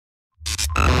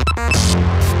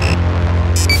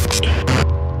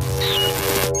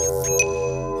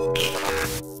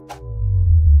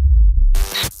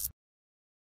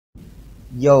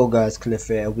Yo guys, Cliff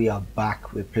here. We are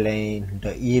back. We're playing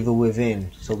The Evil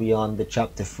Within. So we are on the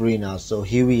chapter 3 now. So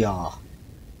here we are,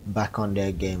 back on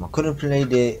their game. I couldn't play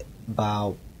it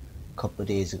about a couple of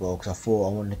days ago because I thought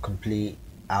I wanted to complete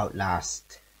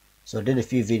Outlast. So I did a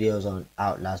few videos on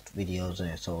Outlast videos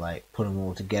and so like put them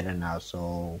all together now.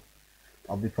 So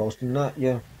I'll be posting that.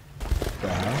 Yeah. The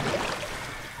hell?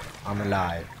 I'm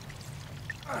alive.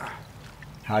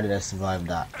 How did I survive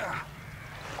that?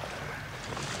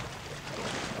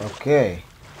 Okay.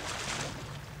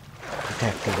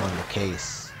 Detective on the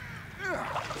case.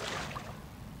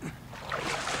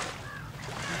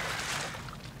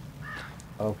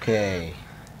 Okay.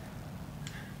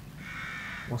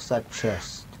 What's that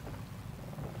chest?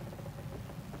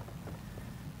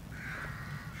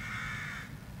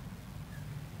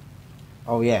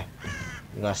 Oh yeah.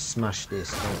 You gotta smash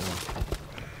this, don't you?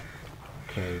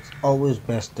 Okay, it's always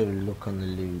best to look on the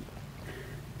loot.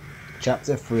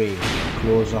 Chapter 3,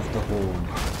 Close off the Home.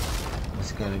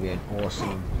 It's gonna be an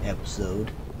awesome episode.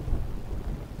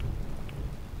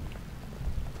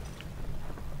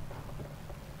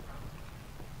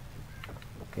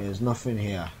 Okay, there's nothing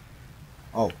here.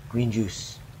 Oh, green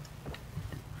juice.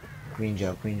 Green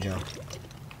gel, green gel.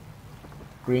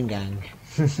 Green gang.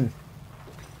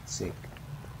 Sick.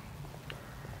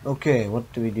 Okay,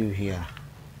 what do we do here?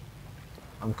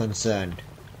 I'm concerned.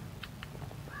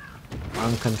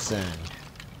 I'm concerned.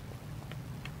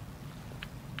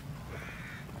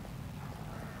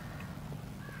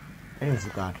 I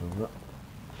forgot to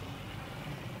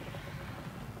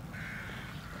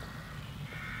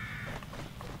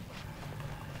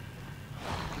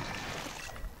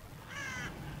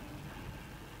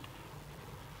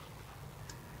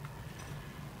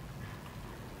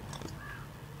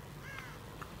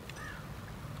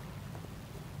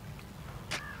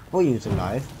Oh, you's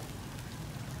alive.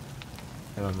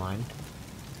 Never mind.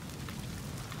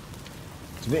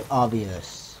 It's a bit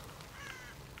obvious.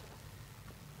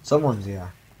 Someone's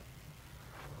here.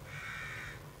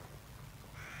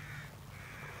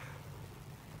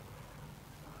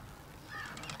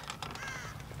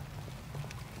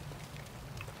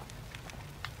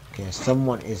 Okay,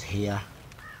 someone is here.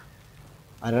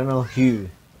 I don't know who,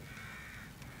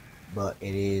 but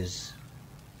it is.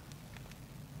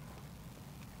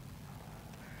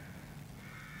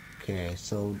 Okay,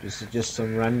 so this is just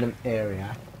some random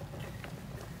area.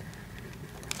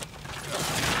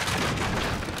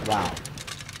 Wow.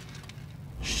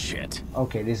 Shit.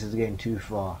 Okay, this is getting too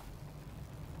far.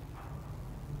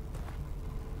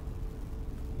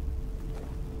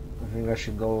 I think I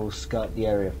should go scout the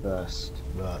area first,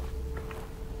 but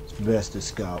it's best to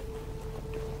scout.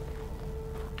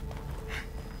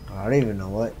 I don't even know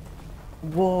what.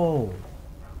 Whoa!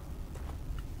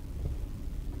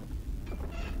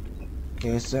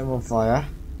 Okay, set him on fire.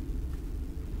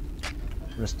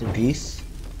 Rest in peace.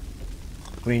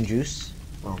 Green juice.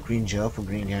 Oh, green gel for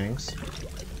green gangs.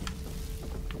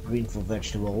 Green for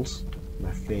vegetables.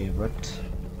 My favorite.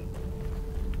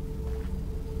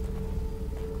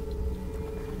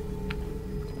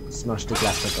 Smash the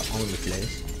glass like the only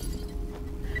place.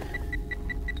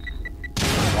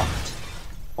 What?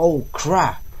 Oh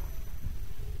crap!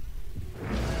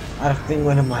 I had a thing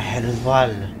went in my head as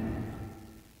well.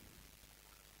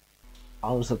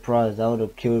 I was surprised that would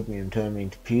have killed me and turned me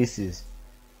into pieces.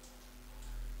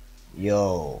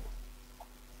 Yo.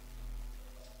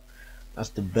 That's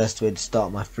the best way to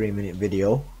start my 3-minute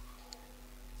video.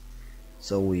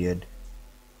 So weird.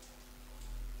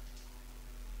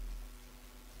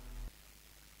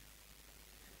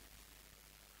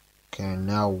 Okay,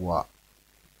 now what?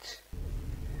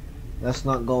 Let's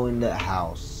not go in that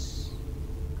house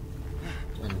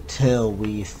until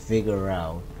we figure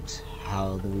out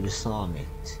how do we disarm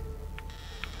it.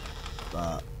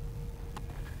 But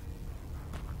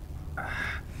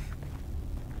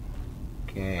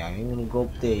okay, I ain't gonna go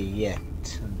up there yet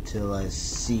until I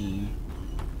see.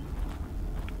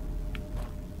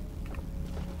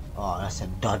 Oh, that's a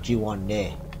dodgy one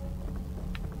there.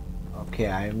 Okay,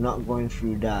 I am not going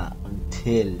through that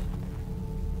until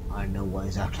I know what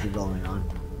is actually going on.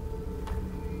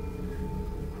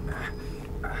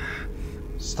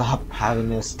 Stop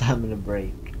having a stamina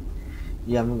break.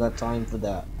 You haven't got time for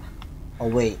that. Oh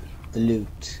wait, the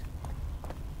loot.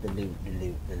 The loot.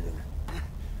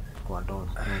 Come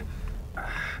on,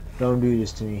 don't do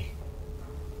this to me.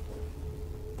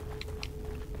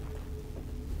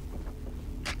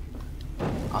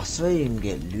 I swear you can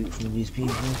get loot from these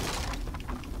people.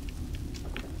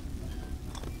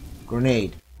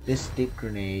 Grenade. This stick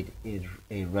grenade is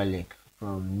a relic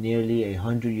from nearly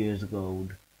 100 years ago.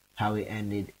 How it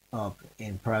ended up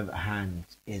in private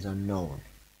hands is unknown.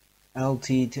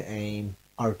 LT to aim,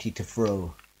 RT to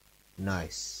throw.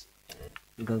 Nice.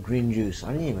 We got green juice.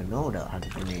 I didn't even know that had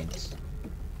grenades.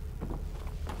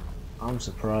 I'm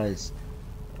surprised.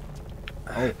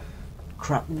 Oh,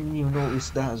 crap, didn't even notice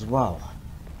that as well.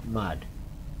 Mad.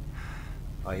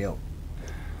 Oh, yo.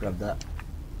 Grab that.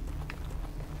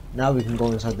 Now we can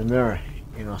go inside the mirror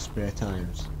in our spare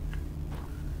times.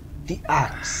 The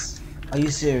axe. Are you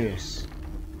serious?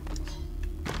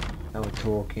 Now we're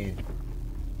talking.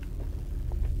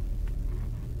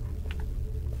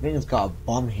 I think it's got a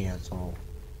bomb here, so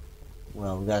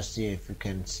well, we gotta see if we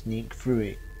can sneak through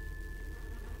it.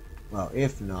 Well,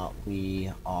 if not,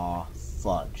 we are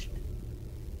fudged.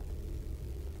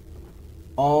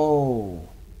 Oh,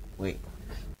 wait.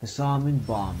 Disarming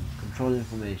bomb. Control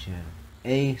information.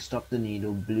 A. Stop the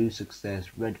needle. Blue success.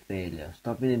 Red failure.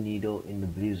 Stopping the needle in the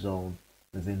blue zone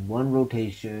within one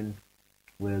rotation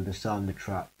will disarm the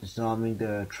trap. Disarming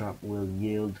the trap will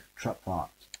yield trap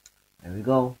parts. There we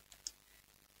go.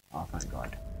 Oh, thank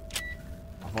God.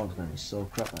 I thought I was going to be so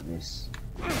crap at this.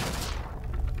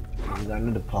 We got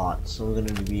another part, so we're going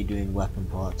to be doing weapon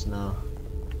parts now.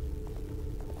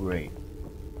 Great.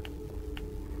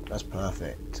 That's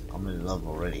perfect. I'm in love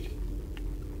already.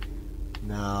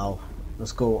 Now,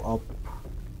 let's go up.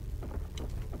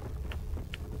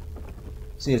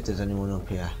 See if there's anyone up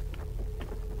here.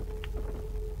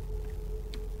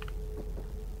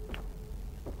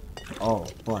 Oh,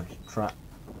 fun. Trap.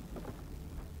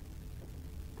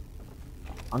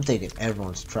 I'm thinking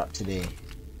everyone's trapped today.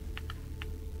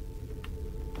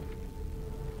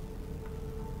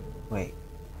 Wait.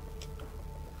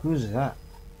 Who's that?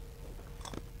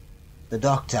 The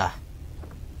doctor.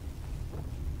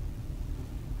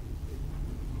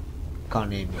 Can't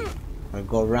name me. I'll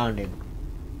go around him.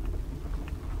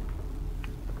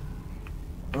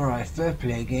 Alright, fair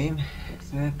play game.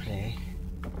 Fair play.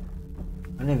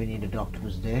 I never knew the doctor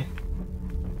was there.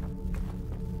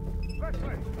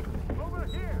 Leslie, over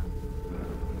here.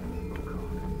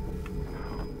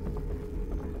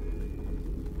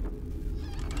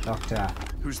 Doctor.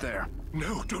 Who's there?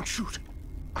 No, don't shoot.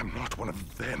 I'm not one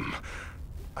of them.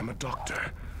 I'm a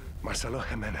doctor. Marcelo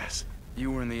Jimenez.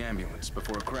 You were in the ambulance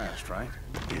before it crashed, right?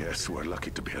 Yes, we're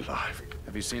lucky to be alive.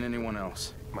 Have you seen anyone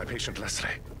else? My patient Leslie.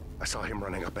 I saw him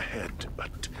running up ahead,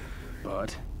 but...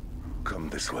 But? Come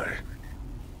this way.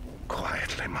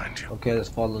 Quietly, mind you. Okay, let's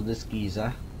follow this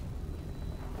geezer.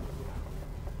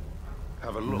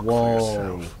 Have a look Whoa.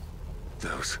 for yourself.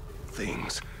 Those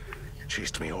things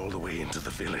chased me all the way into the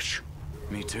village.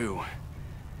 Me too.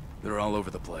 They're all over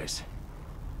the place.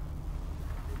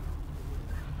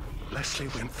 Leslie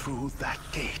went through that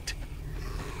gate.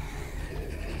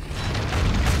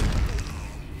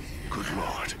 Good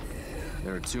Lord.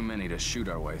 There are too many to shoot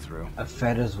our way through. A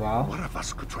Fed as well. One of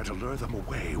us could try to lure them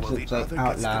away while Looks the like other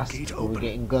gets the Outlast, gate but we're open.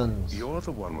 getting guns. You're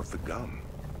the one with the gun.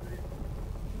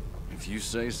 If you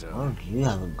say Why so. don't you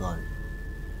have a gun?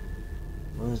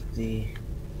 Where's the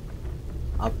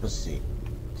opposite?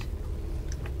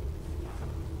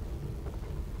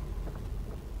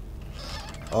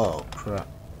 Oh crap.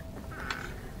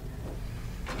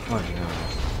 Bloody hell.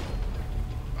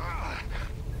 Ah,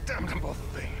 damn them both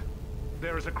thing.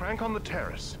 There is a crank on the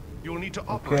terrace. You'll need to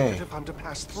operate Okay. it if I'm to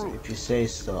pass through. If you say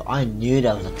so. I knew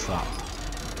that was a trap.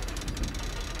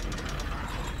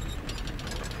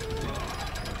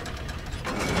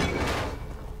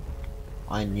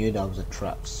 I knew that was a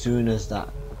trap. Soon as that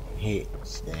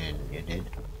hits, then you're dead.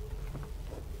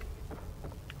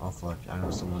 Oh fuck, I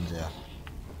know someone's there.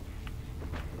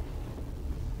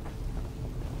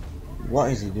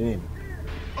 What is he doing?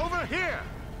 Over here!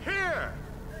 Here!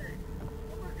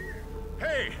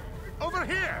 Hey! Over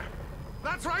here!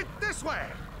 That's right, this way!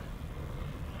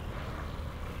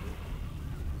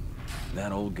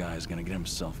 That old guy's gonna get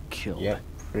himself killed. Yep,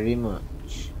 pretty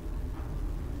much.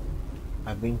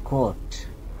 I've been caught.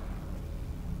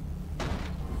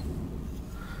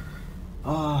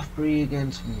 Oh, 3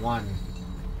 against 1.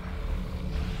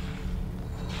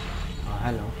 Oh,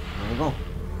 hello. There we go.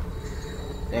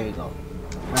 There we go.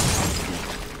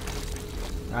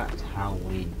 That's how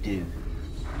we do.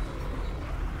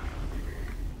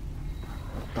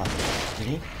 What the fuck, did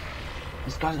he?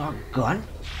 This guy's got a gun?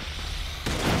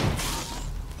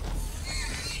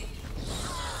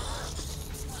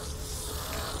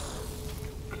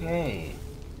 Okay.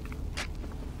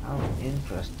 How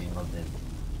interesting of them.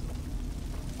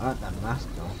 I like that mask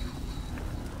though.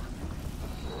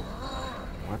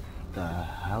 What the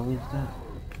hell is that?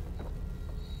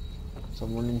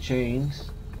 Someone in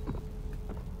chains?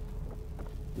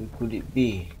 Who could it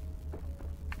be?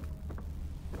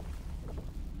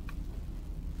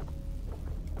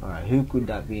 Alright, who could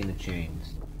that be in the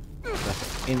chains?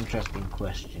 That's an interesting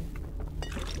question.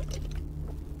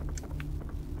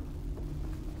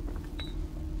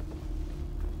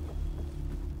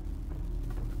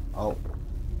 Oh,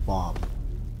 bomb.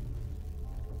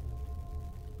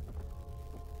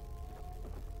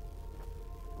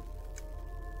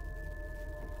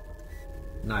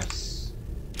 Nice.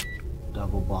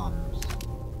 Double bombs.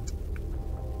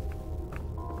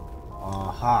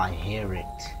 Aha, I hear it.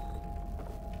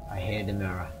 I hear the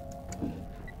mirror.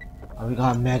 Oh, we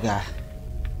got a mega.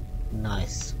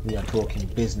 Nice. We are talking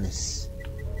business.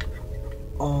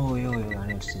 Oh, yo, I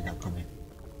didn't see that coming.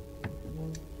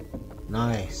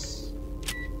 Nice.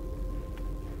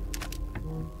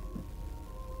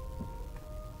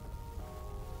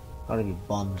 Gotta be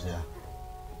bombs there.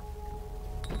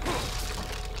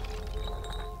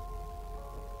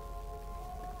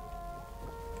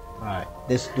 Alright,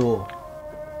 this door.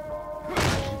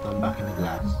 She's gone back in the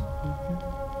glass.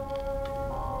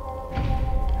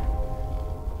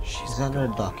 Is that her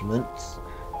documents?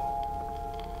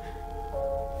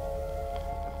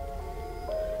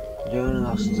 Journal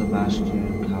of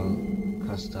Sebastian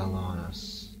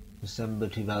Castellanos. December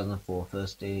 2004,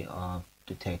 first day of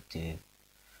detective.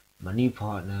 My new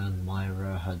partner,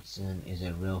 Myra Hudson, is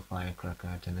a real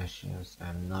firecracker, tenacious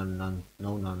and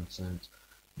no nonsense,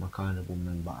 my kind of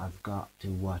woman, but I've got to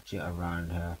watch it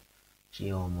around her.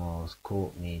 She almost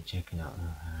caught me checking out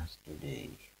her house today.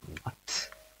 What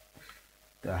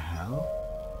the hell?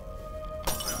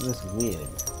 That's weird.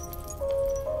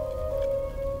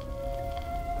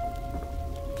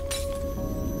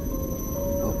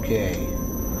 Okay,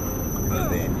 I'm in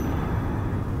bed.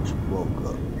 Just woke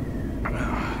up.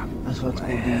 That's what's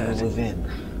called Evil Within.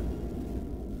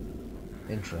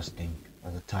 Interesting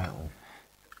as a title.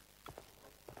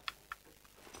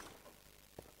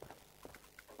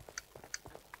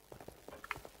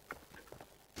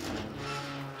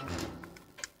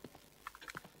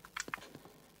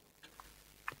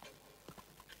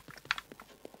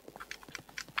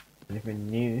 Anything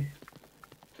new?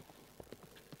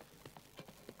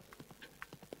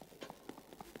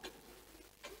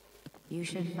 You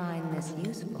should find this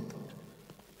useful.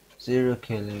 Serial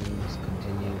killings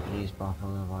continue. Police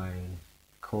Buffalo Vine.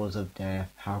 Cause of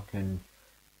death. How can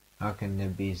there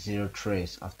be zero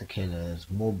trace of the killers?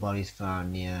 More bodies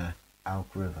found near Elk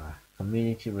River.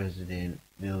 Community resident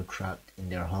Bill trapped in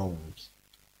their homes.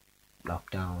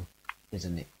 Lockdown,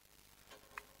 isn't it?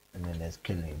 And then there's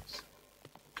killings.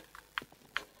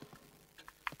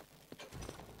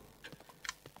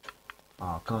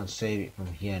 Oh, I can't save it from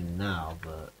here now,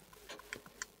 but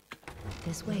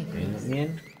This way, bring please. it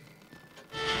in.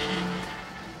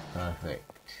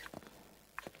 Perfect.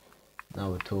 Now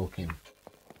we're talking.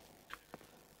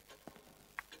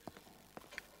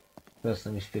 First,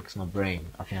 let me fix my brain.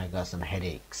 I think I got some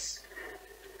headaches.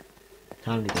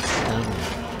 Time to get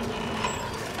stamina.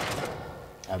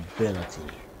 Ability.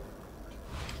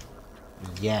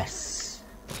 Yes.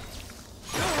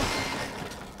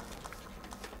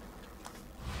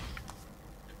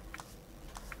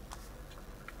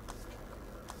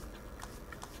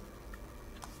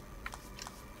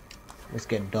 Let's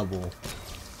get double.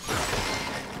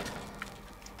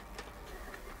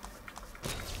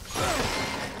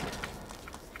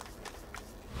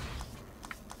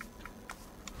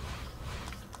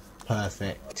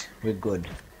 Perfect. We're good.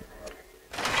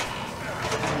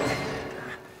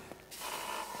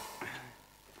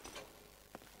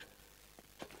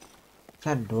 Is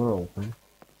that door open?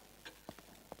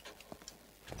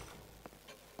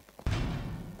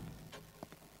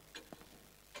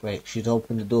 Wait, she's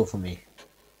opened the door for me.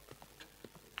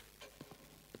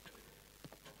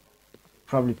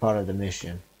 Probably part of the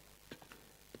mission.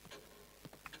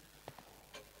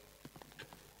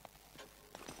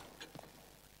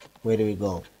 Where do we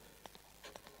go?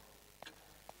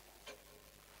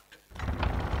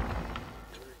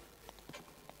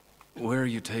 Where are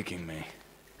you taking me?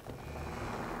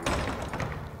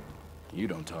 You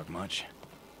don't talk much.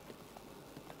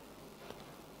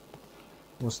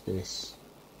 What's this?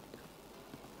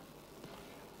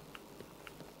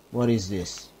 What is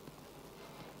this?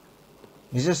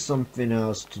 Is this something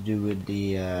else to do with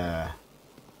the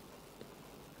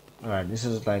Alright, this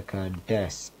is like a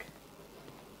desk.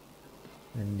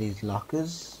 And these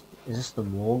lockers? Is this the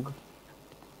morgue?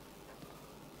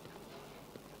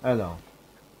 Hello.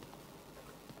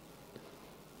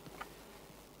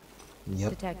 Yep,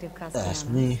 Detective that's Castellanos.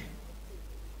 me.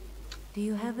 Do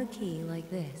you have a key like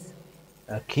this?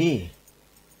 A key?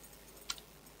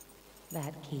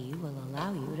 That key will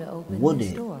allow you to open Would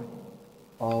this it? door.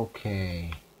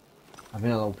 Okay. I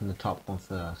think I'll open the top one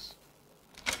first.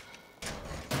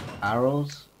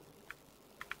 Arrows?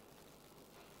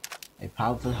 A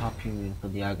powerful harpoon for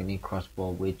the agony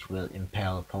crossbow which will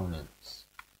impale opponents.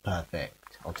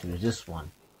 Perfect. I'll choose this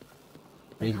one.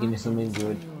 Please give me something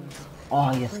good.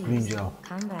 Oh yes, green gel.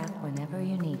 Come back whenever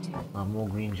you need to. More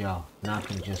green gel. Now I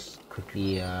can just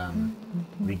quickly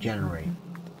regenerate.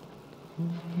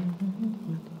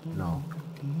 No.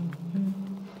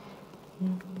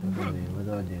 What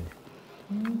do I do?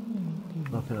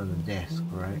 Nothing on the desk,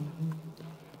 right?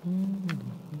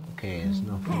 Okay, there's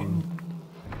nothing.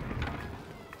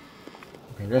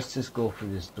 Okay, let's just go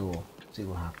through this door. See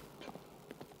what happens.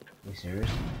 Are you serious?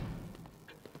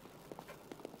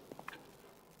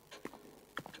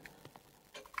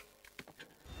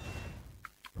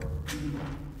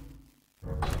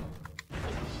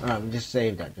 Alright, we just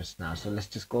saved that just now, so let's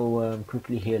just go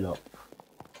quickly heal up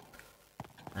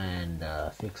and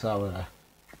fix our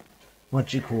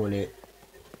what you call it.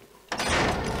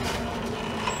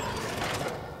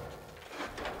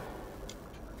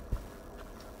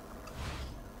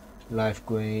 Life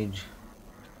gauge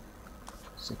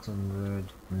 600,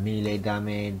 melee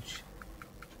damage.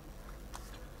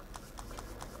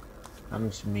 How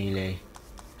much melee?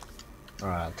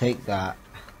 Alright, I'll take that.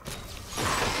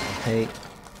 I'll take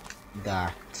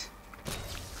that.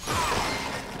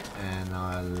 And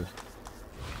I'll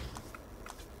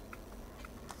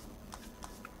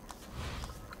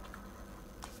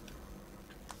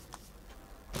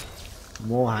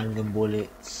more handgun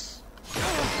bullets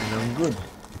and I'm good.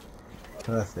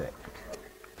 Perfect.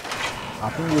 I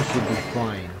think we should be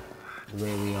fine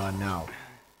where we are now.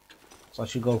 So I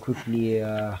should go quickly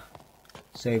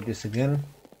save this again.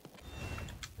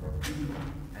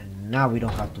 And now we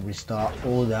don't have to restart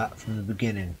all that from the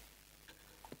beginning.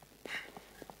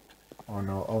 Oh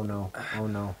no, oh no, oh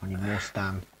no, I need more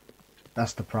stam.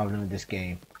 That's the problem with this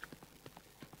game.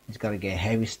 He's gotta get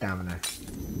heavy stamina.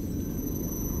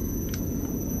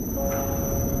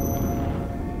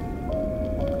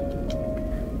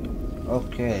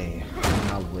 Okay,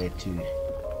 now where to?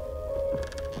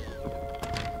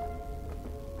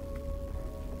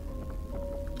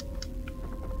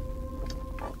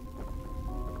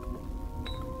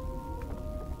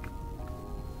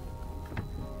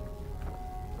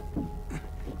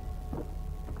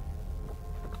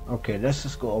 Okay, let's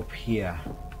just go up here,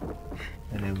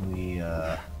 and then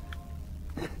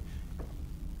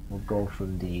we'll go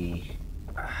from the.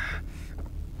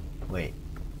 Wait.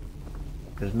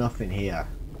 There's nothing here,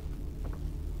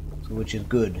 so which is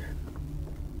good.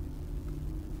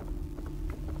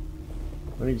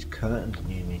 Where is curtains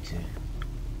lead me to?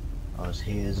 Oh, it's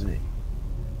here, isn't it?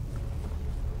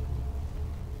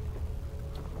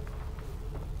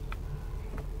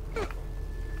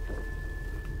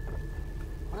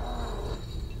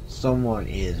 Someone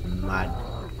is mad.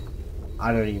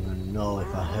 I don't even know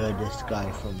if I heard this guy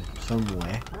from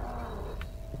somewhere.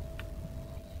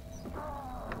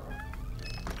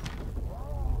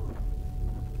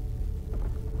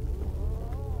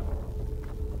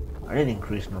 I didn't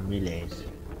increase my melees.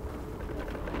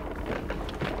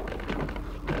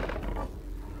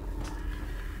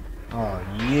 Oh,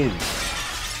 you!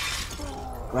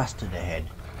 Glass to the head.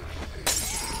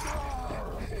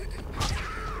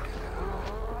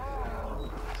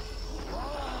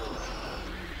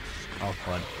 Oh,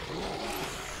 fun.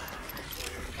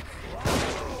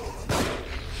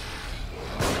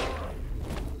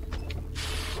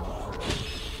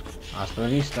 Hasta la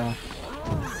vista.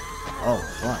 Oh,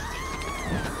 what?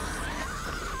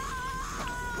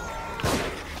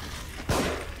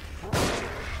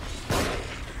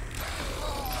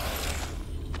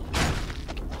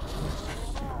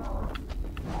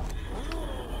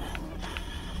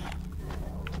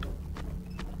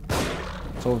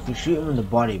 So if we shoot him in the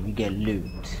body, we get loot.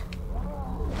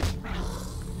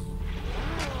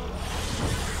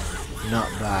 Not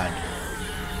bad.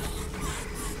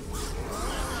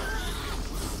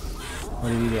 What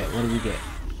do we get? What do we get?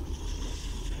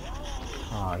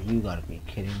 Oh, you gotta be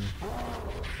kidding me.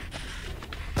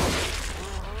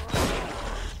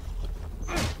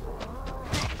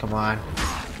 Come on.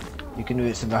 You can do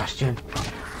it, Sebastian.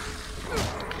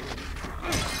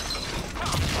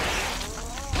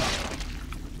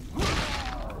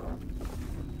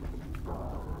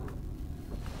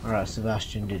 Alright,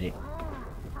 Sebastian did it.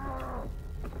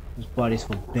 His body's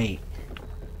for bait.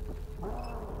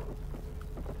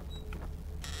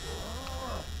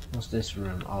 What's this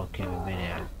room? Okay, we've been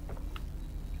here.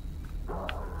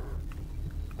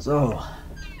 So,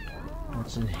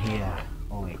 what's in here?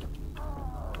 Oh wait.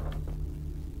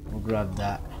 We'll grab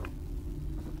that.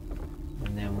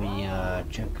 And then we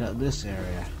check out this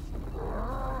area.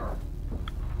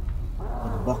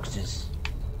 What boxes?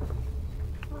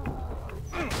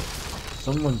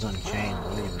 Someone's on chain, I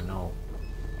don't even know.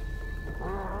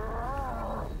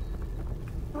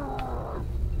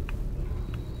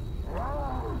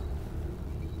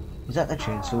 Is that the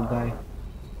chainsaw guy?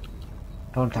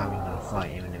 Don't tell me I'm gonna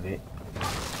fight him in a bit.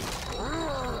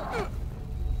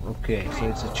 Okay, so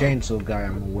it's a chainsaw guy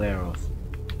I'm aware of.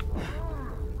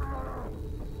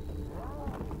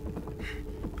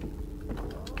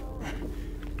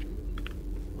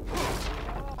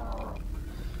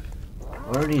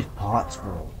 What are these parts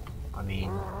for? I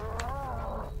mean,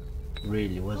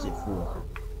 really, what's it for?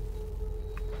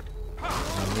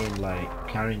 I mean, like,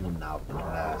 carrying them now for the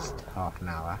last half an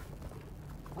hour.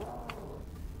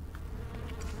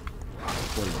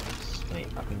 Bullets. Wait,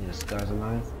 I think this guy's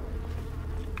alive?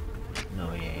 No,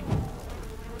 he ain't.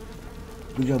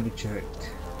 Good job we checked.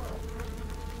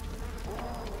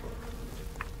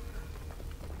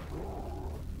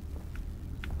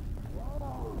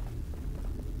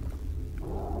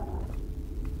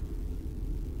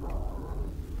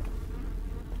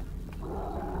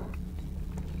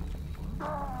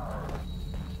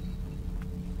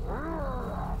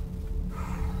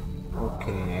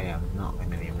 Okay, I'm not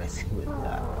gonna be messing with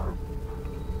that.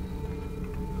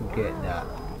 Forget that.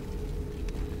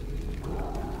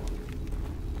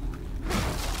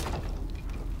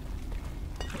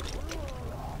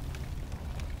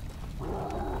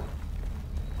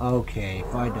 Okay,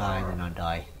 if I die, then I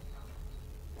die.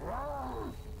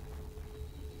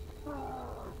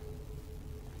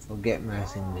 Forget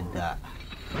messing with that.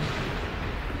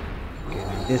 Okay,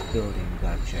 now this building we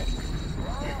gotta check.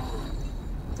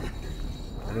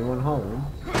 Anyone home?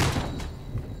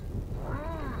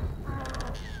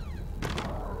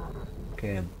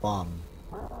 Okay, a bomb.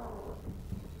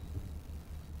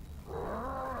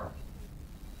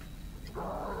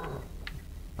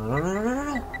 No, no, no, no, no, no,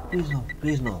 no. Please no,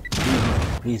 please no, please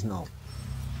no, please no.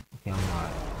 Okay, I'm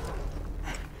alright.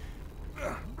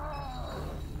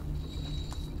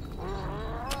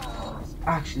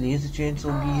 Actually, is a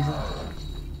chainsaw geezer?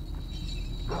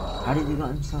 How did he get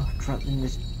himself trapped in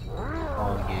this?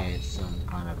 Oh yeah, it's some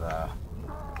kind of a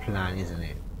plan, isn't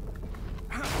it?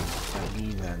 That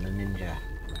geezer, the ninja.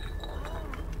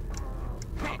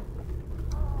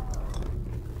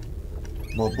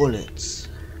 More bullets.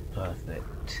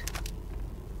 Perfect.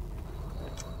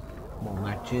 More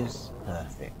matches.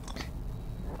 Perfect.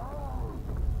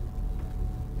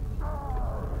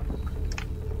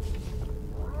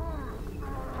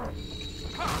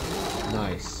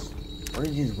 Nice. What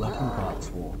are these weapon parts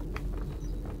for?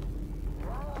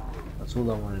 That's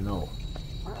all I want to know.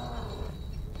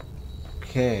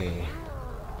 Okay.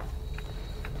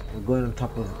 We're going on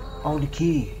top of... Oh, the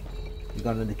key! We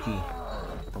got another key.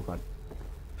 Oh god.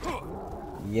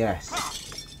 Yes.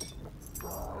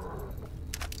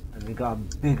 And we got a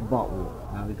big bottle.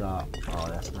 Now we got... Oh,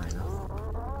 that's not enough.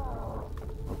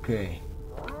 Okay.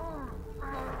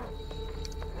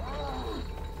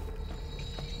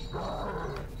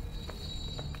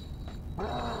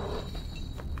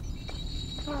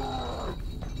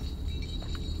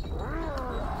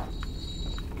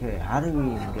 Okay, how do we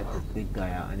even get this big guy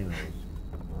out anyways?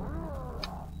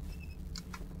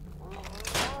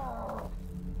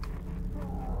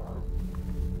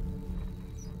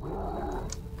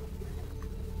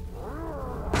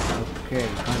 Okay,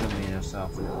 we kind of made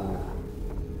ourselves a little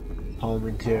home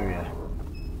interior.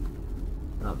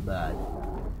 Not bad.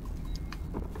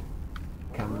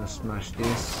 Okay, I'm gonna smash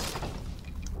this.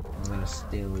 I'm gonna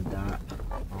steal with that.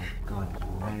 Oh god,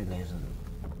 melees and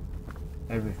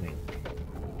everything.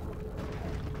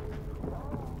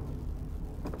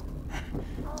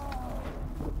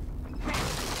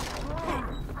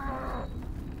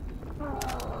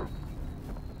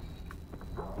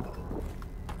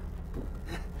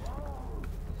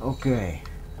 Okay.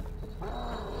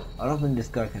 I don't think this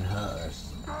guy can hurt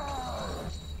us.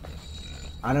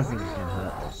 I don't think he can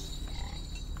hurt us.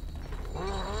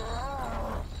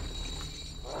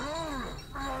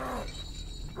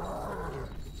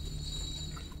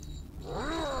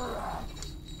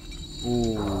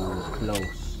 Ooh,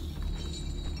 close.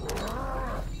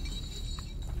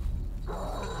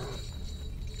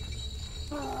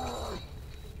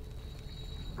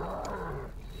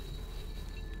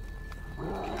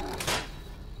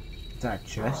 That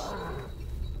chest.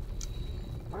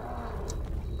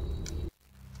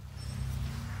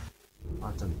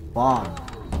 That's a bomb.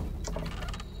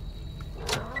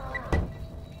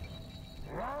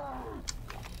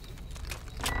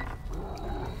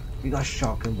 We got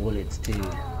shotgun bullets too.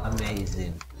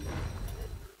 Amazing.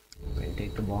 We're gonna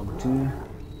take the bomb too.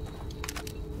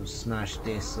 We'll smash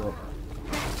this up.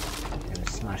 And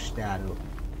smash that up.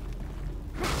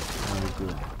 Very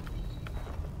good.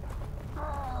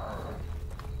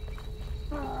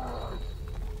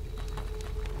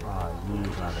 Oh, you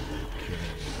gotta be kidding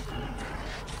me.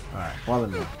 Alright, follow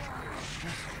me.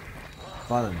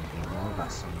 Follow me, people. I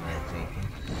got some red taking.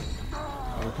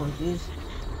 Other punches?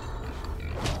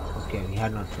 Okay, we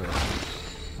had no choice.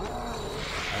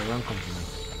 Everyone come to me.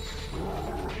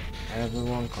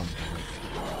 Everyone come to me.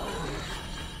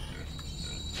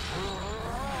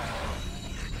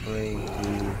 3, 2,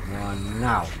 1,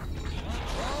 now.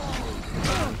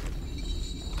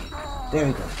 There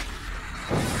we go.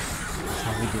 That's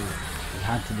how we do it. We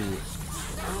had to do it.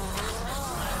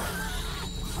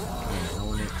 Okay, no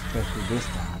one expected this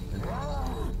to happen.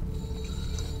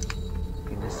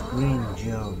 Okay, the green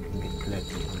gel can get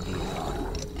collected indeed.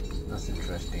 That's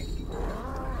interesting.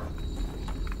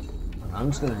 I'm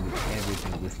just gonna do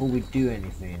everything. Before we do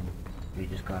anything, we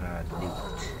just gotta loot.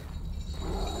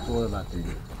 It's all about the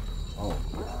loot. Oh.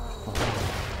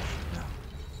 No.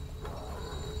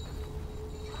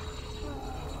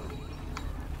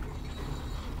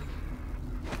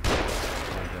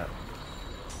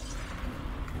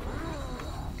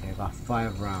 Okay, I got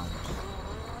 5 rounds.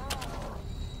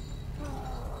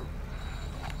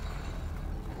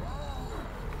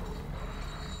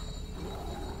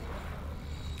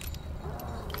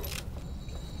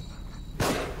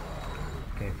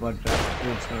 Okay, what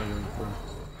it's gonna go for?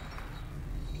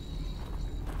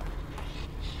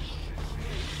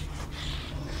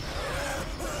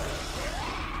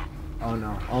 Oh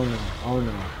no, oh no, oh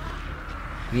no.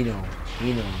 You know.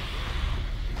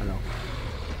 Hello.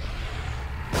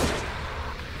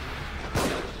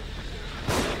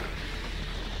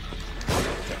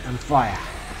 And fire.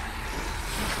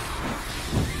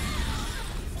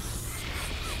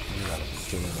 You gotta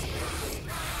kill me.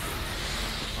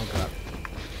 Oh god.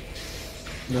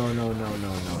 No.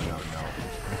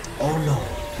 Oh no!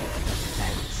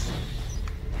 Thanks.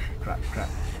 Crap.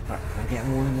 I'm getting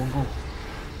more in one go.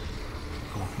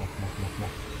 Come on.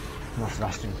 Come on,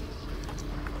 Sebastian.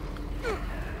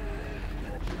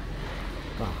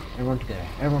 Come on, everyone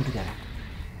together.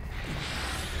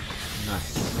 Nice.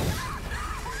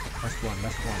 That's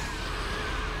one.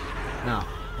 Now,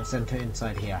 let's enter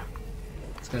inside here.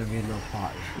 It's gonna be a little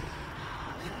party.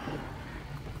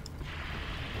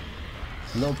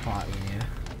 Little party in here.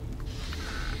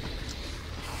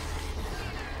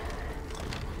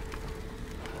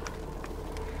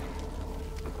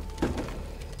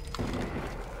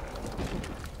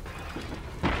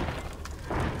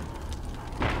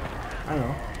 Hello.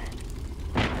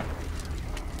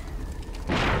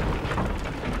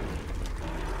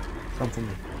 Come for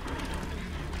me.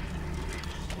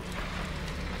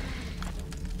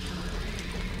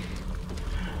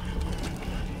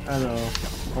 Hello.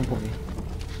 Come for me.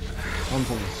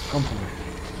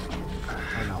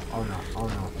 Oh no.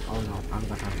 I haven't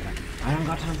got time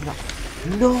for that.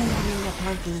 No, I haven't got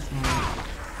time for this, man.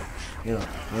 You're.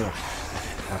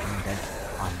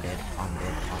 I'm dead. I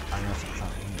know it's a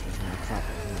trap. It's not a trap.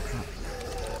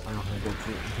 I'm not gonna go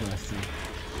through it until I see.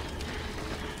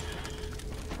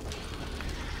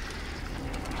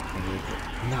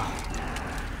 No.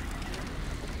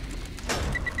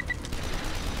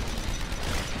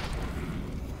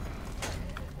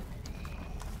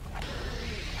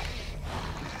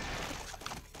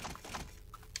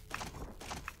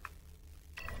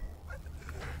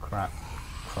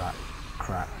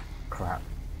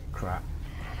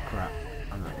 Crap.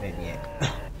 I'm not dead yet.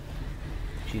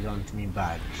 She's on to me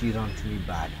bad.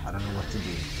 I don't know what to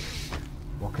do.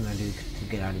 What can I do to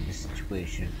get out of this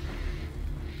situation?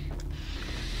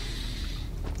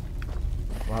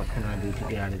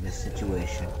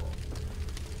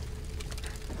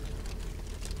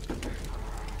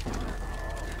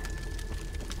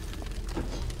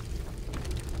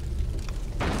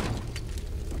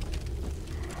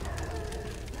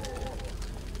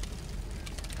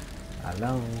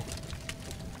 Hello.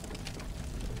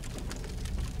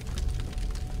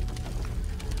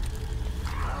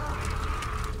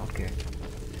 Okay.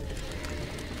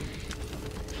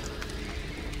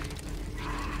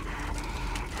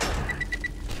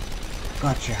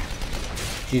 Gotcha.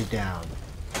 She's down.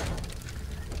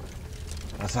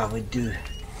 That's how we do.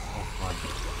 Oh god.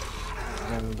 Is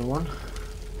that another one?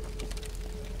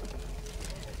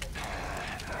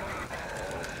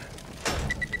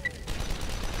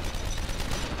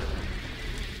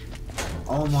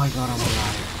 Oh my god,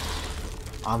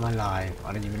 I'm alive.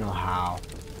 I don't even know how.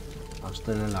 I'm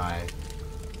still alive.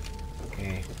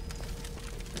 Okay.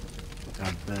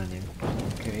 Gotta burn him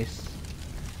in case.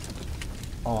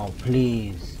 Oh,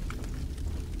 please.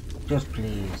 Just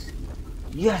please.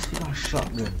 Yes, we got a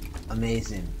shotgun.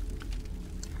 Amazing.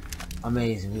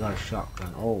 We got a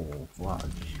shotgun. Oh,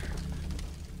 fudge.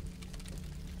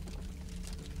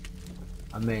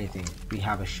 Amazing. We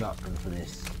have a shotgun for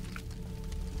this.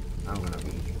 I'm gonna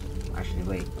be. Actually,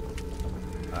 wait.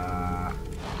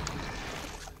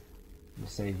 It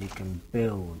says you can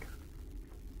build.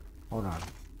 Hold on.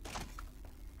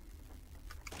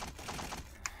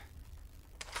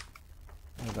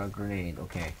 I got a grenade.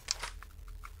 Okay.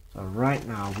 So right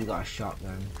now we got a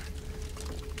shotgun.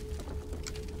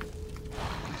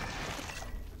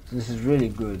 So this is really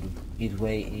good. He's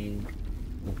waiting.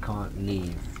 We can't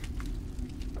leave.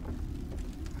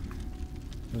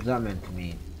 What's that meant to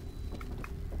mean?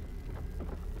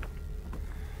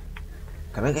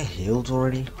 Can I get healed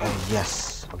already? Oh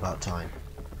yes, about time.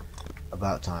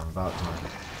 About time.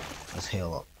 Let's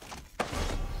heal up.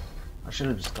 I should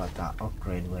have just got that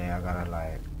upgrade where I gotta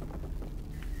like...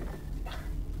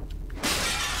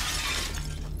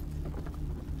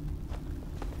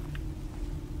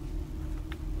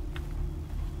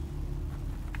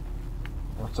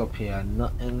 What's up here?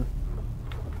 Nothing.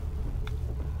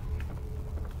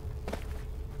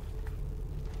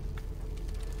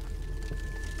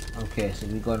 Okay, so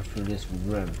we got through this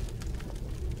room.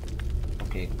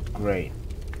 Okay, great.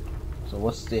 So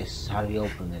what's this? How do we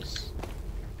open this?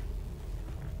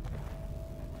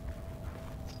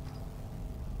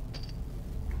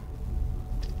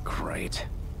 Great.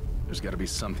 There's gotta be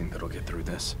something that'll get through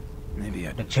this. Maybe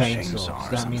a The chainsaw. or So that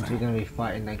something. means we're gonna be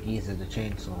fighting that geezer, the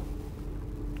chainsaw.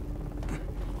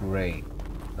 Great.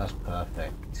 That's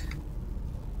perfect.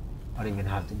 I don't even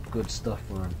have the good stuff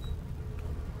for him.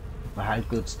 If I had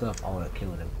good stuff, I would have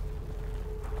killed him.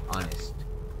 Honest.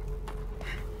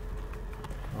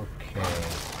 Okay.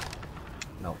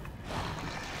 Nope.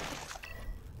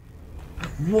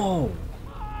 Whoa!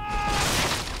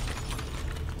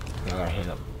 Okay, I gotta hit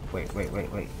up. Wait.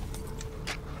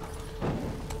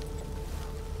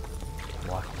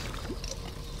 What?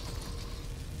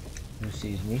 Who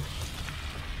sees me?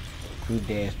 Who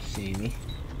dares to see me?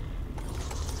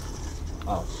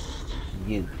 Oh,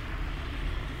 you.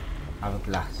 Have a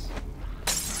glass.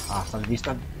 Ah, some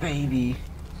vista, baby.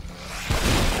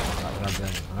 I'm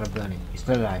gonna burn him. He's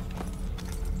still alive.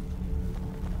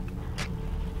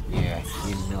 Yeah,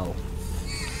 you know.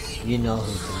 You know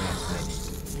who's the next man.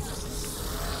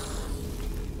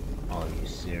 Oh, you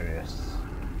serious?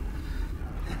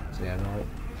 So yeah, no.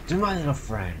 Do my little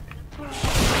friend.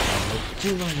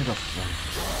 Do my little friend.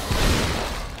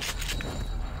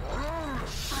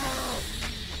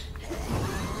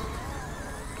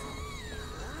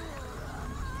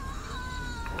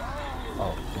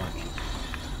 Oh, fuck.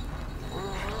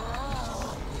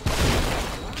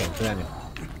 Okay, burn him.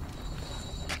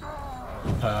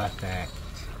 Perfect.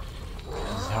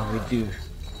 This is how we do.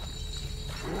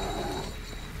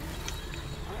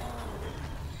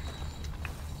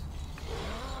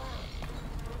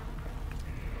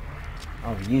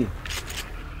 Oh, you.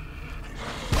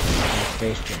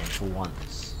 Space train for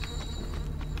once.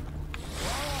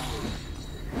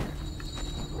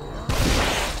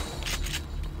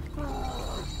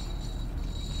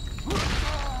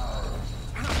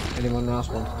 Anyone else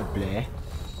wants to play?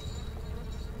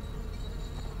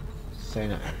 Say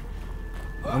nothing.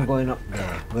 I'm going up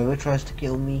there. Whoever tries to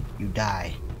kill me, you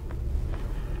die.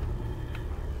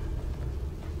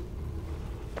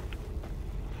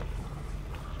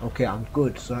 Okay, I'm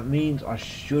good, so that means I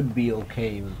should be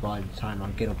okay by the time I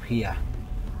get up here.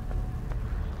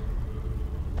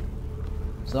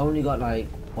 So I only got like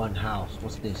one house.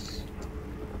 What's this?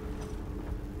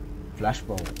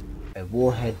 Flashbow. A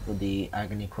warhead for the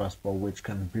agony crossbow which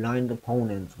can blind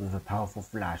opponents with a powerful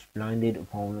flash. Blinded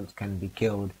opponents can be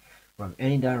killed from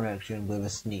any direction with a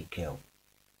sneak kill.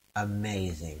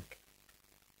 Amazing.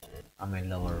 I'm in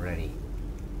love already.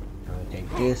 I'm gonna take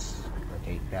this, I'm gonna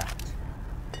take that.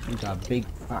 It's a big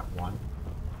fat one.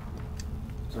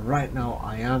 So right now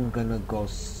I am gonna go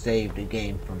save the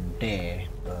game from there,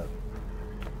 but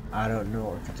I don't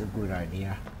know if it's a good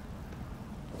idea.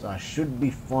 So I should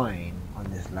be fine on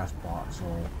this last part, so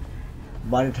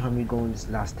by the time we go in this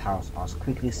last house, I'll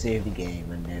quickly save the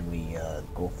game and then we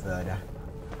go further.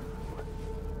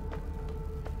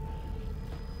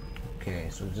 Okay,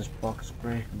 so is this box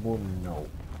breakable? No,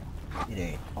 it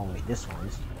ain't. Oh wait, this one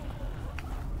is.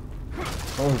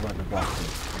 Sorry about the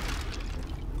boxes.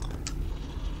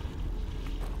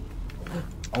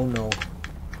 Oh no.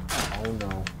 Oh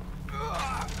no.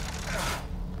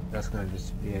 That's gonna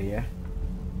disappear, yeah?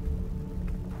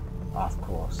 Of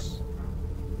course.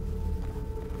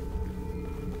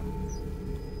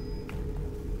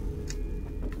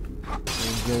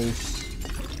 Green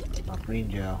juice. Not green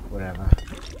gel, whatever.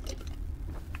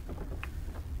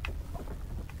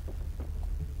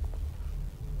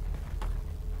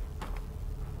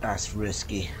 That's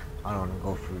risky. I don't want to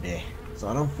go through there. So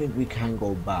I don't think we can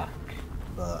go back,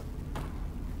 but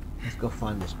let's go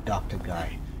find this doctor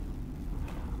guy.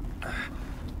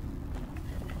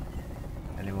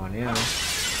 Anyone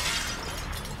else?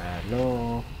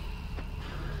 Hello?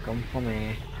 Come for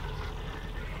me.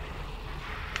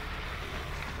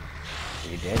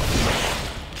 You dead?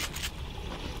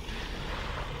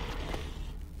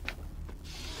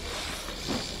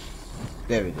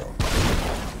 There we go.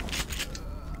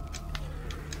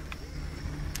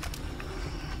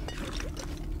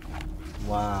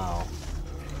 Wow.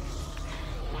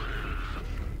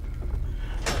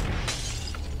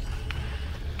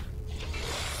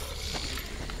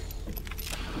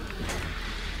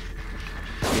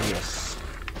 Yes.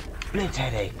 Split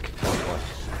headache. What?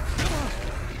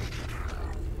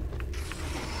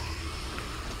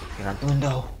 Get out the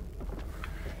window.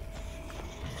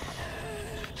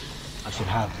 I should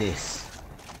have this.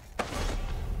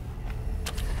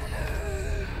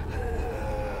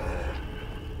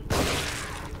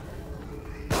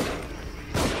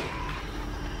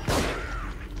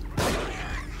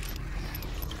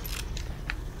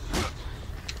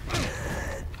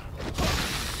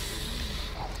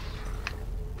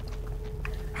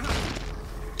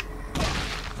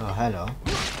 Oh, hello.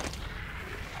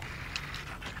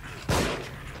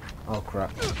 Oh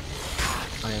crap.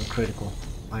 I am critical.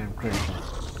 I am critical.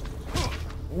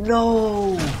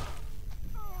 No!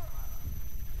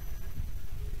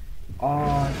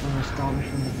 Oh, it's gonna start me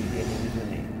from the beginning,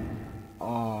 isn't it?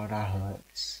 Oh, that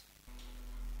hurts.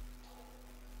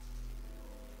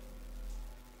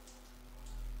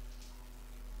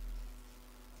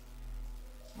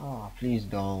 Oh, please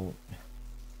don't.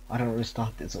 I don't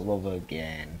restart this all over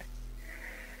again.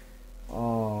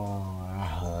 Oh, that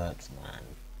hurts, man.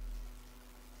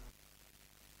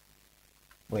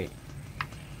 Wait.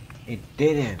 It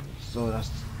didn't. So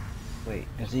that's... Wait,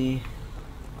 does he...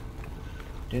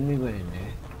 Didn't we went in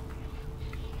there?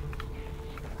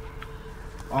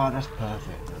 Oh, that's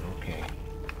perfect. Okay.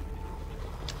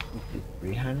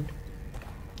 Freehand?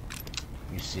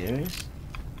 You serious?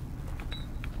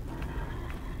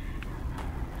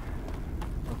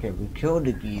 Okay, we killed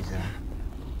the geezer.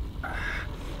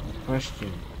 The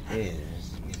question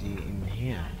is he in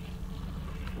here?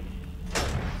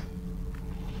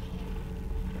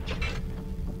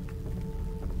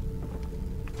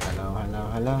 Hello, hello,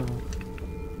 hello.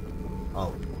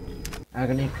 Oh.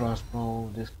 Agony crossbow.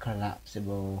 This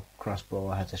collapsible crossbow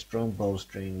has a strong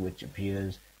bowstring which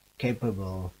appears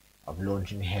capable of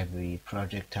launching heavy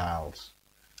projectiles.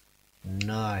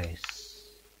 Nice.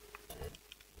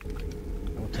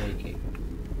 We'll take it.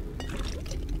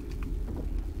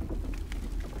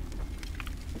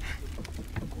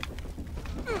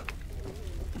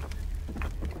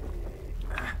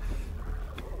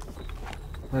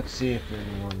 Let's see if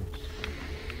anyone...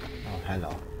 Oh, hello.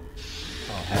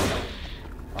 Oh, hello.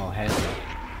 Oh, hello.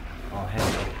 Oh,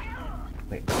 hello.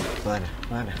 Wait,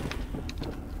 burner.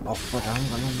 Oh, but I haven't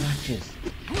got no matches.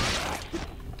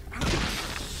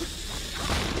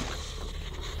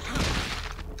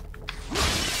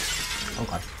 Oh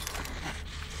god.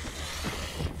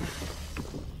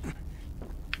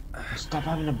 Stop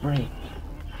having a break.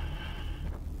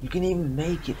 You can even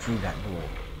make it through that door.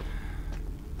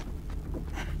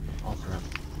 Oh crap.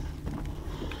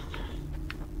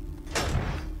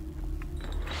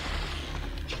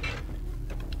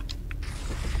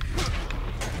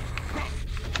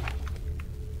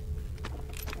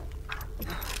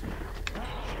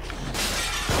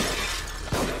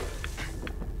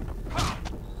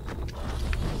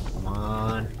 Come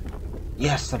on.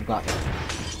 Yes, I've got it.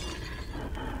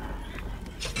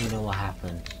 You know what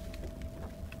happens.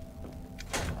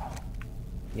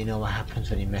 You know what happens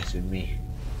when you mess with me.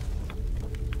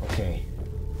 Okay.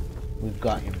 We've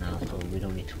got him now, so we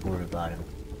don't need to worry about him.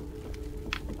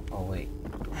 Oh wait.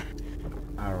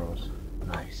 Arrows.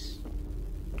 Nice.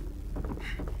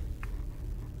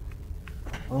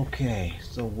 Okay,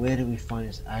 so where do we find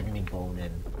this agony bone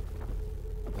then?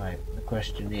 Right, the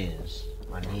question is,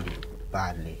 I need it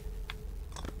badly.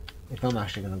 If I'm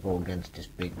actually gonna go against this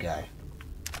big guy.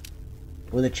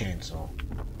 With a chainsaw.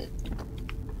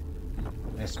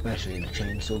 Especially the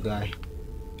chainsaw guy.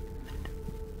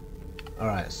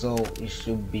 Alright, so it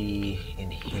should be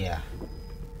in here.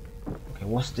 Okay,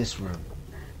 what's this room?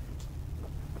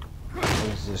 What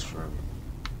is this room?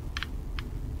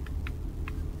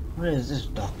 What is this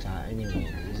doctor anyway?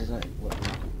 Is this like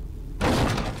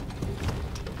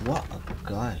what a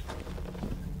guy.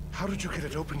 How did you get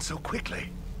it open so quickly?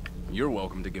 You're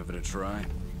welcome to give it a try.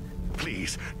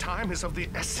 Please, time is of the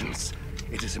essence.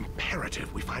 It is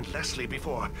imperative we find Leslie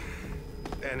before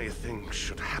anything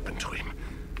should happen to him.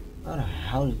 How the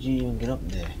hell did you even get up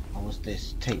there? What was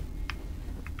this? Tape.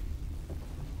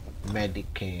 Medical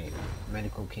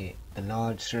kit. The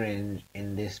large syringe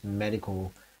in this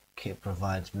medical kit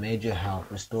provides major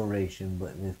health restoration,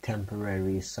 but with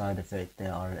temporary side effects.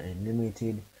 There are a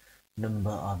limited number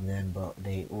of them, but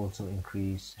they also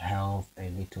increase health a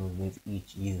little with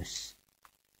each use.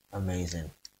 Amazing.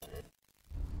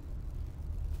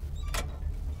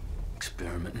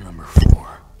 Experiment number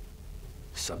 4.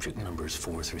 Subject numbers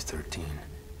 4 through 13.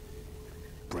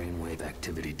 Brainwave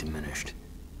activity diminished,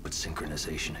 but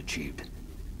synchronization achieved.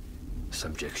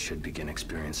 Subjects should begin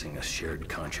experiencing a shared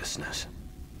consciousness.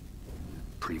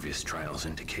 Previous trials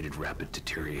indicated rapid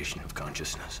deterioration of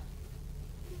consciousness.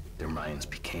 Their minds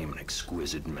became an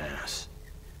exquisite mass,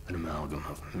 an amalgam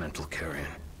of mental carrion.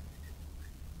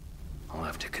 I'll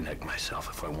have to connect myself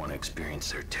if I want to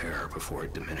experience their terror before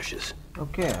it diminishes.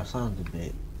 Okay, that sounds a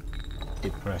bit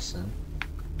depressing.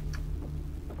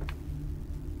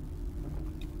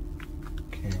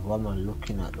 Okay, what am I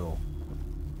looking at though?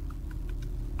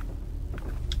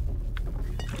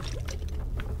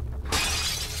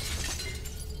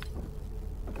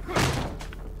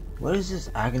 What is this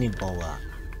agony ball at?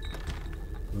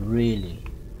 Really?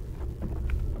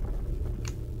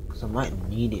 Because I might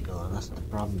need it though, and that's the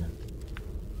problem.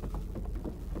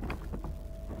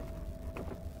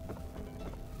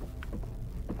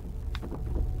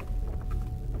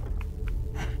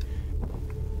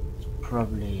 It's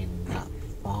probably in that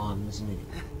farm, isn't it?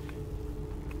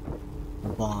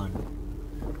 Barn.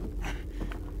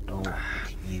 Don't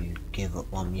you give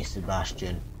up on me,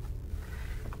 Sebastian.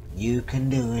 You can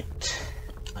do it.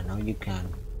 I know you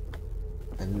can.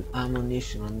 The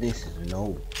ammunition on this is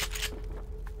low.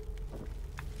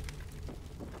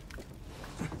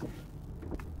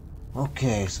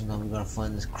 Okay, so now we gotta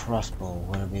find this crossbow,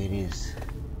 whatever it is.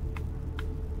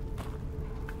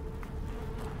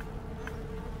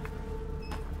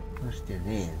 Question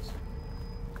is,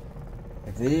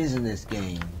 if it is in this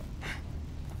game,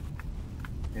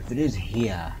 if it is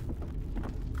here,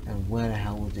 then where the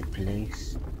hell was it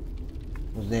placed?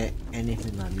 Was there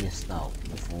anything I missed out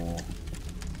before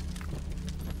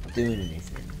doing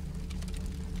anything?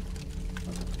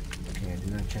 Okay,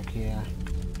 did I check here?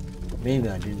 Maybe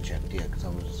I didn't check here because I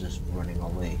was just running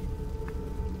away.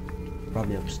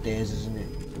 Probably upstairs, isn't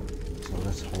it? So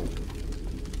let's hope.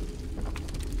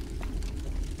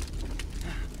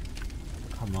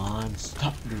 Come on,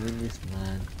 stop doing this,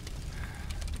 man.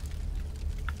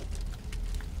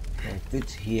 Okay, if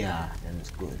it's here, then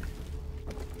it's good.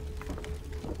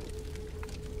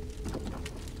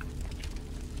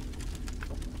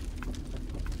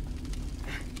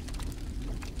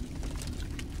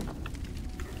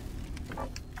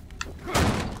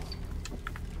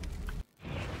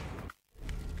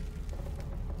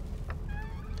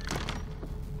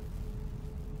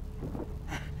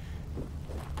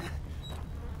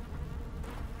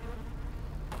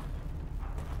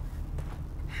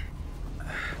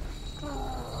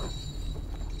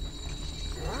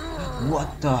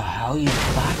 What the hell, you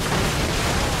back?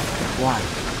 Why?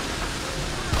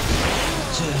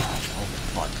 Oh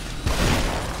fud.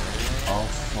 Oh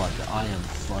fud, I am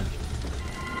fud.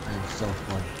 I am so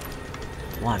fud.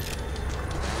 1, 2.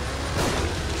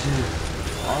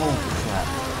 Oh crap.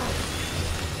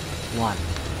 1,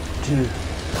 2.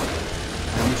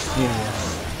 Are you serious?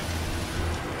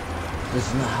 This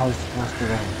is not how it's supposed to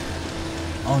end.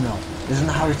 Oh no, this is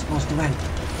not how it's supposed to end.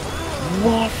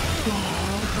 What the hell?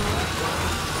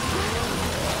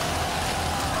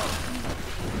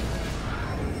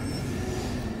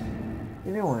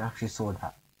 Anyone actually saw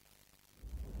that?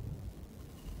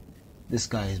 This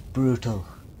guy is brutal.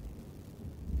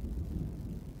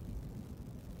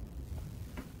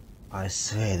 I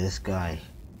swear this guy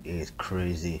is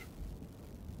crazy.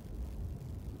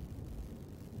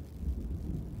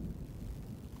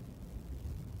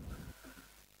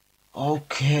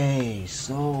 Okay,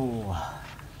 so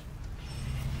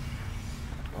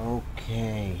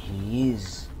okay, he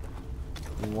is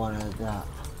one of that.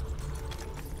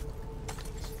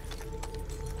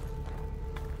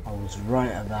 I was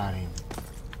right about him.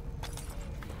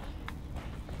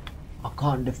 I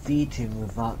can't defeat him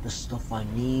without the stuff I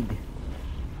need.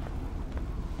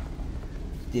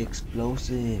 The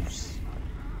explosives.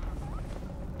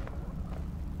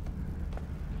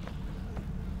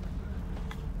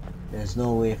 There's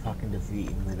no way if I can defeat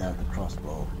him without the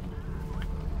crossbow.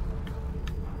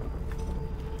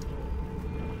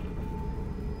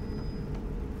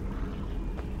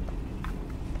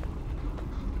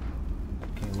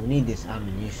 Okay, we need this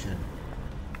ammunition.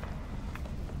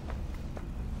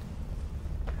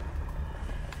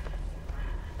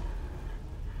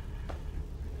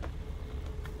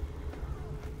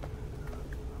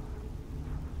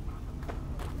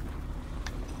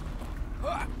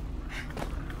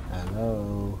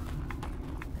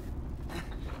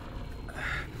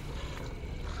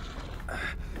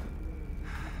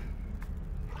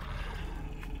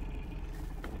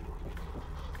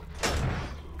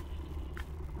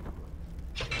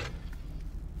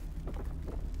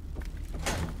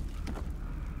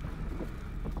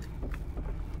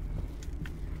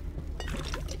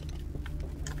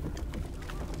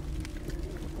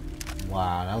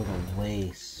 Wow, that was a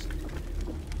waste.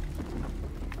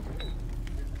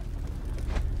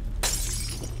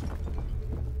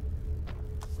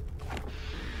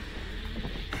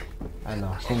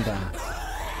 Hello, come down.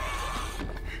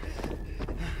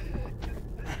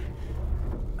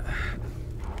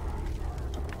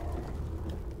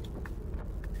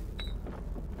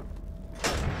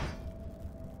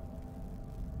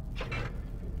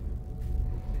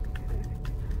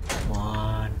 Come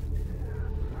on.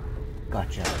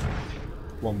 Gotcha.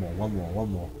 One more.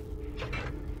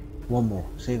 One more.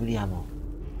 Save the ammo.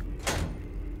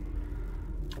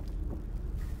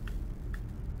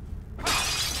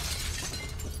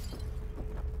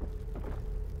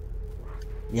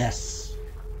 Yes.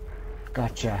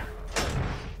 Gotcha.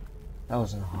 That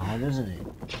wasn't hard, wasn't it?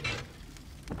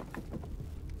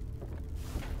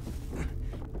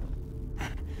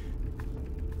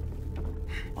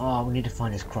 Oh, we need to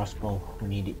find his crossbow. We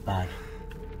need it bad.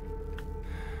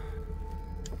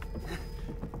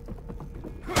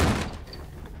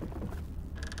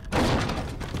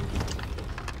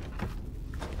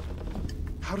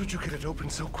 How did you get it open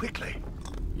so quickly?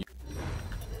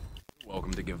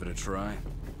 Welcome to give it a try.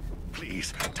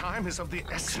 Please, time is of the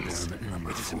essence. Experiment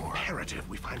number It is 4. imperative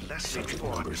we find less Subject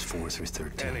before numbers 4 through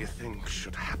 13. anything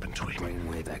should happen to him.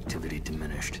 Brainwave activity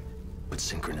diminished, but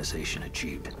synchronization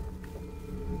achieved.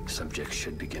 Subjects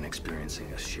should begin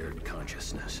experiencing a shared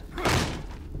consciousness.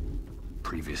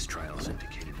 Previous trials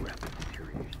indicated rapid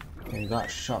deterioration. Okay, we got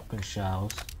shotgun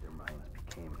shells. Their minds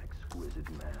became an exquisite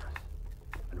mass,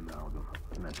 an amalgam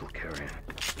of mental carrion.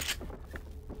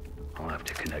 I'll have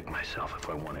to connect myself if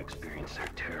I want to experience their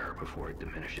terror before it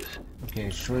diminishes. Okay,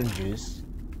 syringes.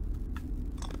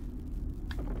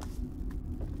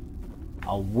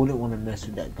 I wouldn't want to mess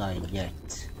with that guy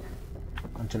yet.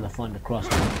 Until I find the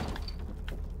crossbow.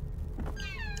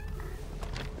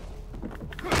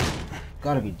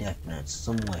 Gotta be death nets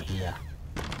somewhere here.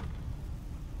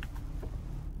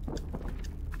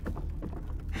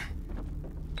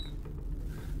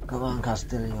 Come on,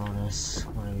 Castellanos.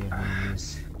 One of your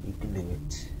names. You can do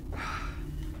it.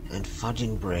 And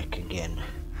fudging break again.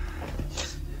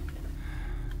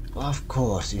 Of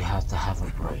course, you have to have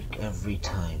a break every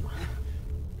time.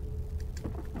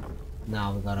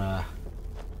 Now we gotta.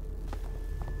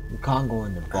 We can't go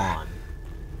in the barn.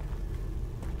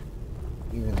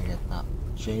 You're gonna get that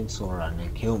chainsaw and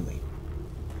then kill me.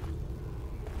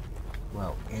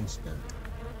 Well, instant.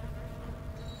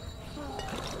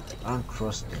 I'm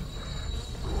trusting.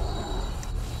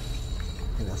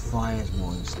 And the fire's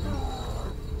more instant.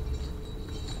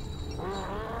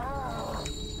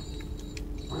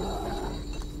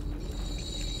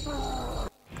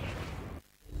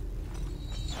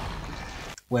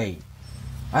 Wait,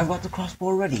 I've got the crossbow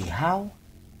already. How?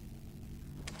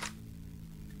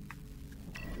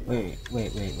 Wait.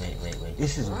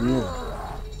 This is weird.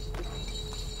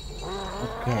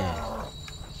 Okay.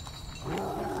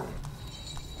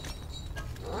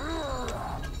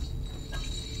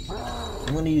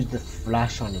 I'm gonna use the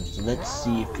flash on him, so let's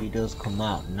see if he does come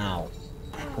out now.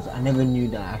 Because I never knew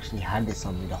that I actually had this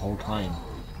on me the whole time.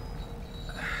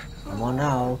 Come on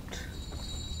out.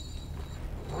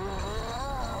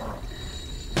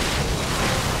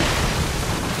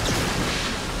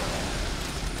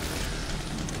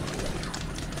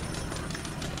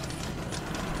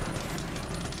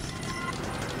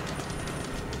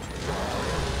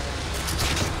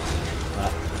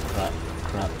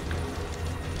 Crap.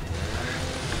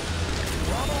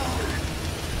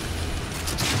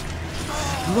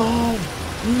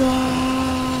 No!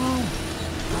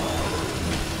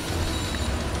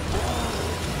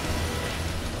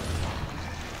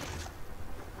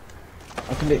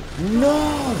 I can do. No!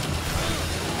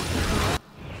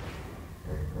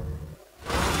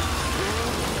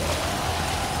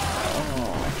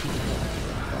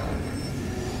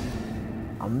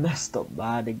 I messed up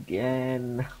bad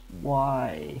again.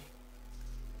 Why?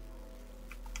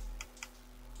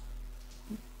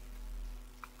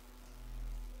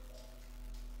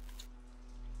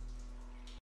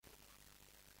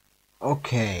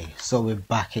 Okay, so we're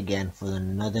back again for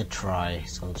another try.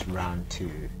 So it's round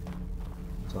 2.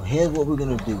 So here's what we're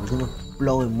gonna do. We're gonna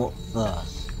blow him up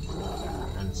first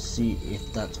and see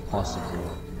if that's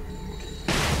possible.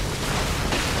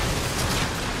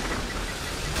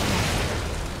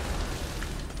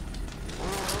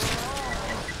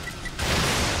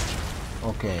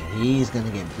 Okay, he's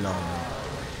gonna get blown up.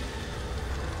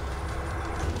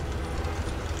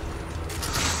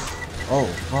 Oh,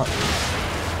 fuck.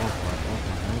 Oh,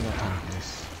 I ain't got time for this.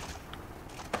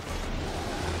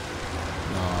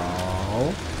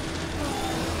 No.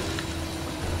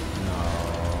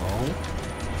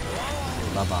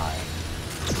 Bye bye.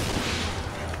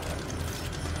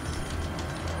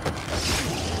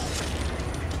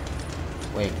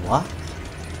 Wait, what?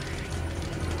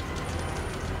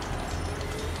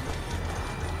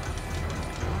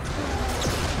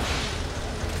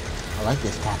 I like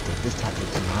this tactic. This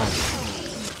tactic's nice.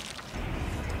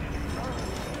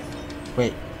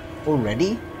 Wait,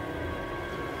 already?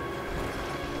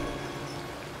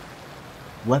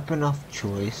 Weapon of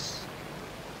choice.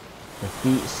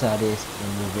 Defeat sadist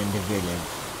and within the village.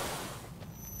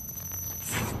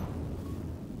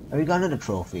 Have we got another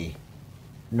trophy?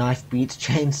 Knife beats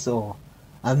chainsaw.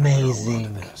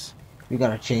 Amazing. We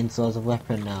got a chainsaw as a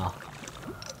weapon now.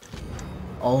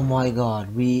 Oh my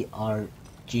god, we are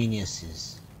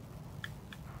geniuses.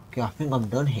 Okay, I think I'm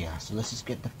done here, so let's just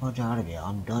get the fudge out of here.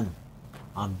 I'm done.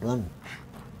 I'm done.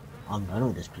 I'm done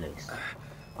with this place.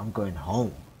 I'm going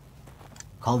home.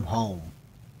 Come home.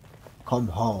 Come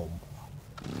home.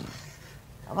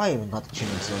 Have I even got the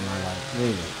chainsaw in my life?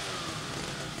 Really?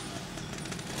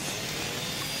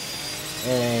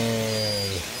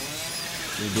 Hey.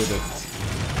 We did it.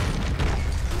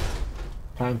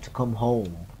 Time to come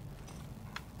home.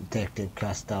 Detective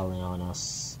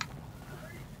Castellanos.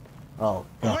 Oh,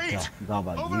 Doctor. Wait! Forgot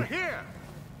about Over you. here!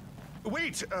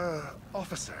 Wait,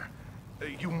 officer.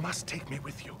 You must take me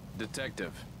with you.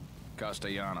 Detective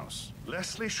Castellanos.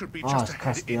 Leslie should be Ah, just it's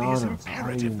ahead. It is Castellanos. How do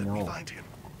imperative you that we know? find him.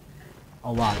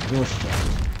 Oh wow, your shit.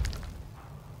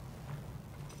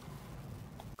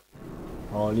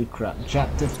 Holy crap.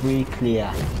 Chapter 3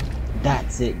 clear.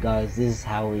 That's it, guys. This is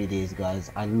how it is, guys.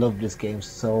 I love this game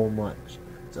so much.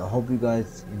 So I hope you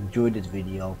guys enjoyed this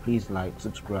video. Please like,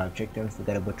 subscribe, check the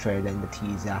unforgettable trailer and the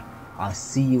teaser. I'll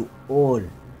see you all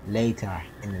later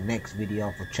in the next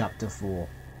video for chapter 4.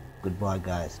 Goodbye,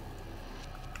 guys.